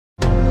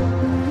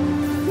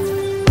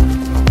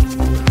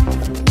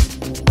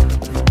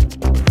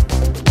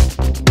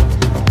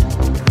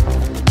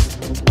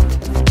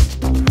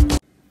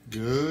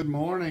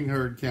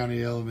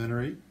County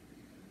Elementary.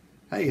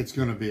 Hey, it's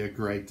going to be a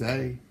great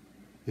day.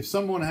 If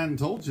someone hadn't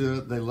told you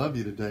they love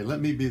you today,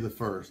 let me be the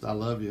first. I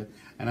love you.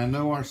 And I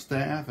know our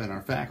staff and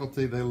our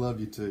faculty, they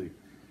love you too.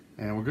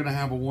 And we're going to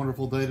have a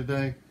wonderful day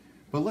today.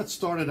 But let's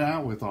start it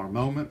out with our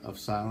moment of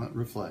silent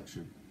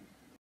reflection.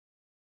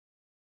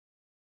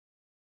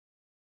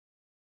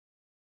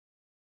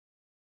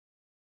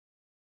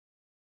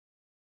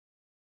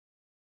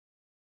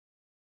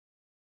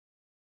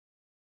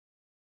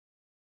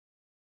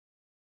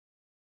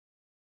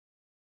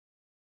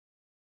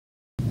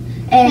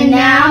 And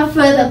now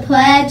for the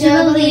Pledge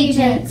of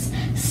Allegiance.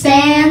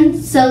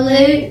 Stand,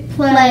 salute,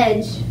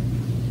 pledge.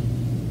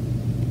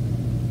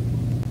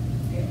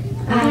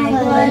 I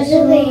pledge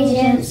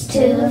allegiance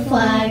to the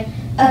flag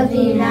of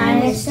the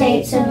United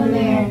States of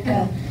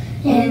America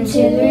and to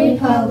the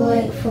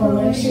republic for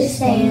which it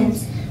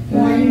stands,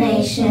 one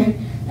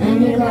nation,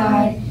 under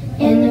God,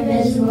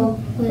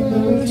 indivisible, with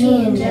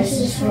liberty and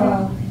justice for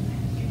all.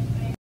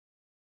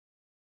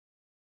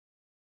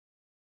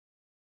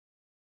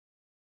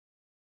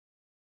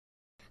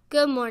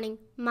 Good morning.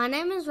 My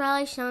name is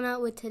Riley Shona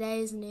with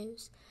today's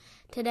news.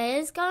 Today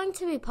is going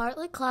to be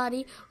partly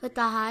cloudy with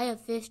a high of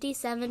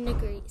 57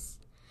 degrees.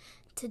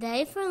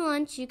 Today for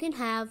lunch you can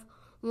have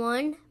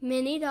 1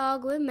 mini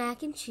dog with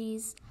mac and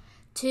cheese,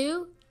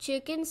 2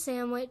 chicken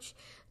sandwich,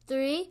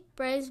 3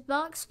 braised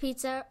box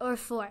pizza, or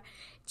 4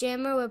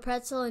 jammer with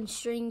pretzel and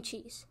string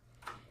cheese.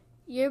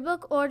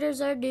 Yearbook orders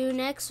are due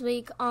next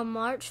week on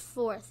March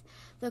 4th.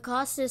 The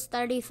cost is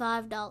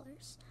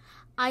 $35.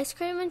 Ice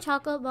cream and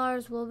chocolate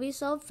bars will be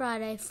sold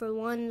Friday for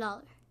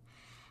 $1.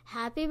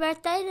 Happy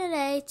birthday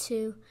today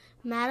to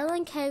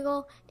Madeline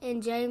Cagle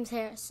and James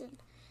Harrison.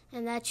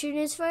 And that's your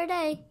news for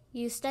today.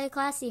 You stay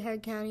classy,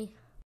 Heard County.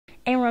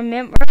 And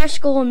remember, our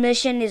school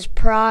mission is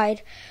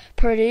pride.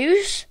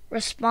 Produce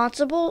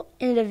responsible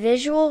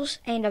individuals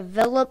and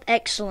develop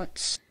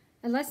excellence.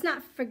 And let's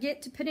not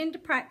forget to put into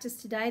practice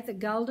today the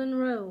golden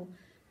rule.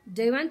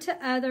 Do unto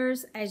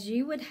others as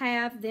you would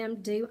have them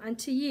do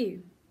unto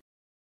you.